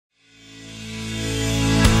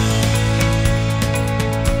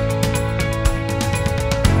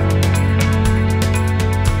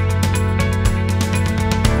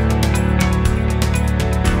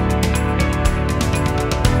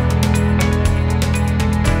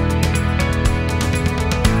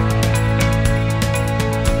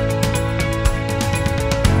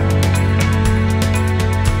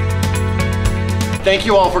thank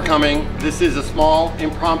you all for coming. This is a small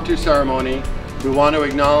impromptu ceremony. We want to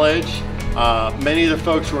acknowledge many of the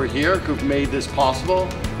folks who are here who've made this possible.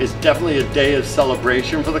 It's definitely a day of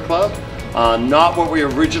celebration for the club. Not what we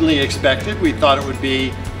originally expected. We thought it would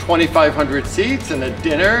be 2,500 seats and a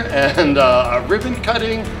dinner and a ribbon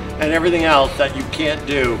cutting and everything else that you can't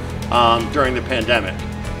do during the pandemic.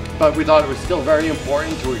 But we thought it was still very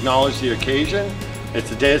important to acknowledge the occasion.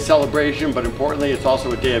 It's a day of celebration, but importantly, it's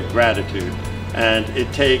also a day of gratitude. And it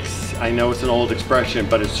takes, I know it's an old expression,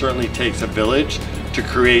 but it certainly takes a village to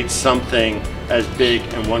create something as big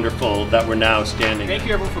and wonderful that we're now standing. Thank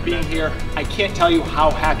you everyone for being here. I can't tell you how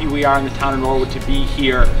happy we are in the town of Norwood to be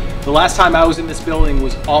here. The last time I was in this building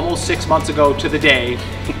was almost 6 months ago to the day,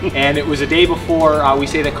 and it was a day before we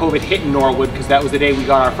say that COVID hit in Norwood, because that was the day we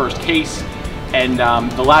got our first case. And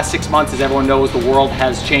the last 6 months, as everyone knows, the world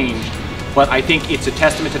has changed. But I think it's a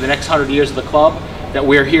testament to the next 100 years of the club that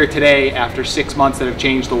we're here today after 6 months that have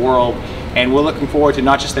changed the world. And we're looking forward to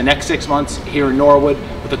not just the next 6 months here in Norwood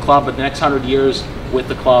with the club, but the next 100 years with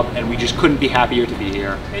the club, and we just couldn't be happier to be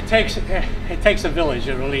here. It takes a village,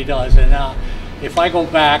 it really does. And if I go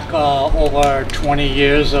back over 20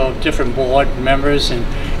 years of different board members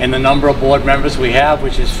and the number of board members we have,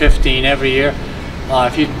 which is 15 every year,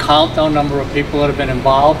 if you count the number of people that have been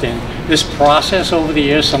involved in this process over the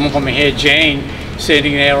years, some of them are here. Jane,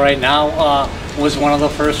 sitting there right now, was one of the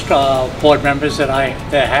first board members that I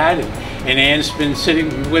had, and Ann's been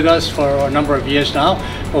sitting with us for a number of years now.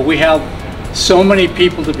 But we have so many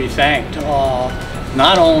people to be thanked.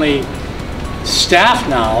 Not only staff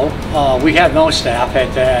now, we had no staff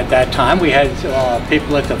at that time. We had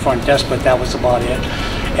people at the front desk, but that was about it.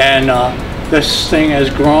 And this thing has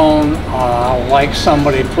grown like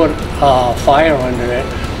somebody put fire under it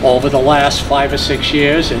over the last 5 or 6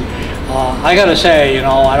 years. And I gotta say, you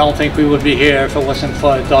know, I don't think we would be here if it wasn't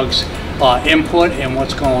for Doug's input in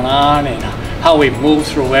what's going on and how we've moved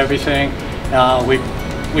through everything.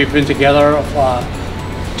 We've been together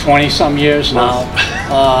 20-some years now,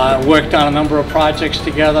 worked on a number of projects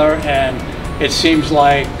together, and it seems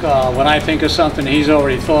like when I think of something, he's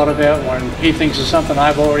already thought of it. When he thinks of something,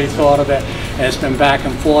 I've already thought of it, and it's been back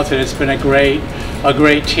and forth, and it's been a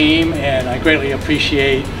great team, and I greatly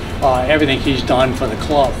appreciate everything he's done for the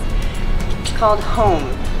club. It's called home,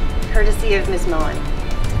 courtesy of Ms. Mullen.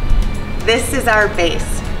 This is our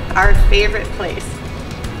base, our favorite place,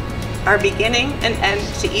 our beginning and end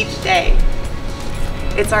to each day.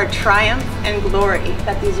 It's our triumph and glory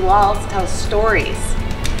that these walls tell stories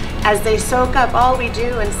as they soak up all we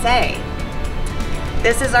do and say.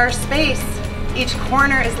 This is our space. Each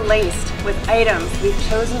corner is laced with items we've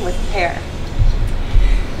chosen with care.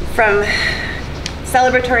 From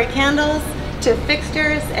celebratory candles to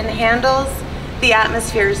fixtures and handles, the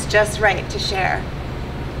atmosphere is just right to share.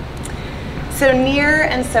 So near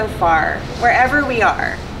and so far, wherever we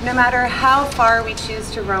are, no matter how far we choose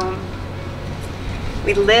to roam,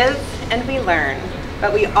 we live and we learn,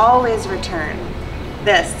 but we always return.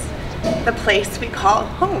 This, the place we call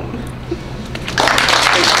home.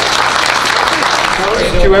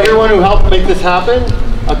 Toast to everyone who helped make this happen.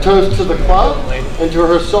 A toast to the club and to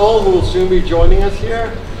her soul, who will soon be joining us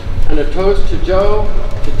here. And a toast to Joe,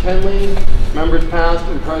 to Tenley, members past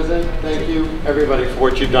and present. Thank you, everybody, for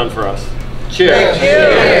what you've done for us. Cheers.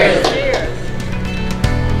 Cheers. Cheers.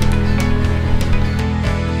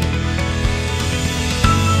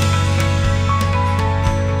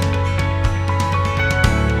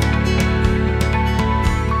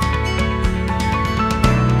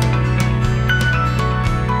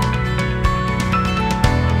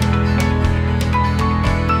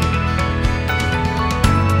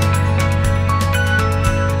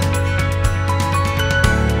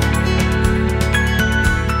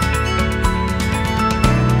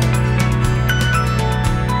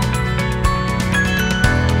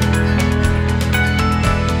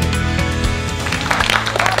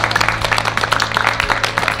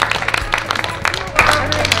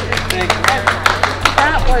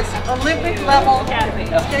 Olympic level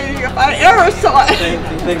if I ever saw it.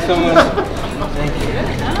 Thanks so much. Thank you.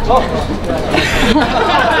 Oh.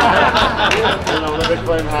 An Olympic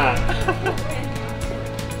flame hat.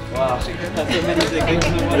 Wow, that's amazing.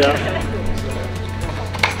 Yeah.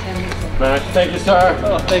 Max, thank you, sir.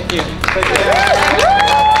 Oh, thank you. Thank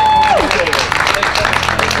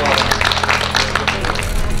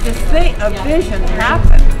To see a vision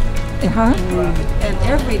happen, and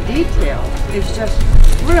every detail is just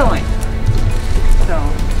thrilling. So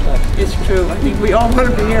it's true. I think we all want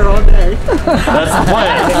to be here all day. That's the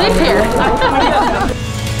plan. Live here.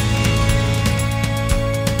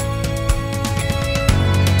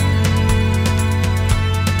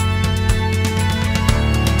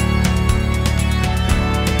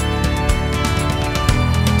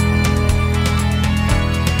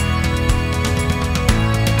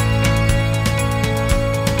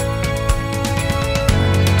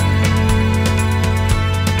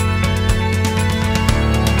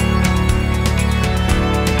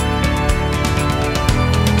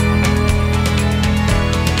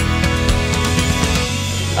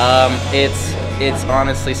 It's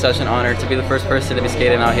honestly such an honor to be the first person to be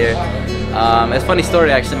skating out here. It's a funny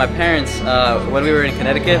story actually. My parents, when we were in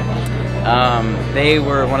Connecticut, they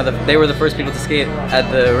were the first people to skate at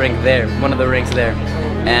the rink there, one of the rinks there.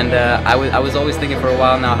 And I was always thinking for a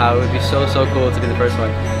while now how it would be so cool to be the first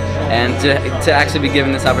one. And to actually be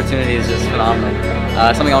given this opportunity is just phenomenal.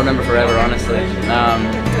 Something I'll remember forever, honestly.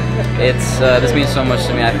 This means so much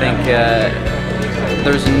to me. I think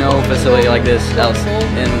there's no facility like this else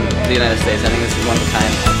in the United States. I think this is one of a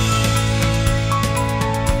kind.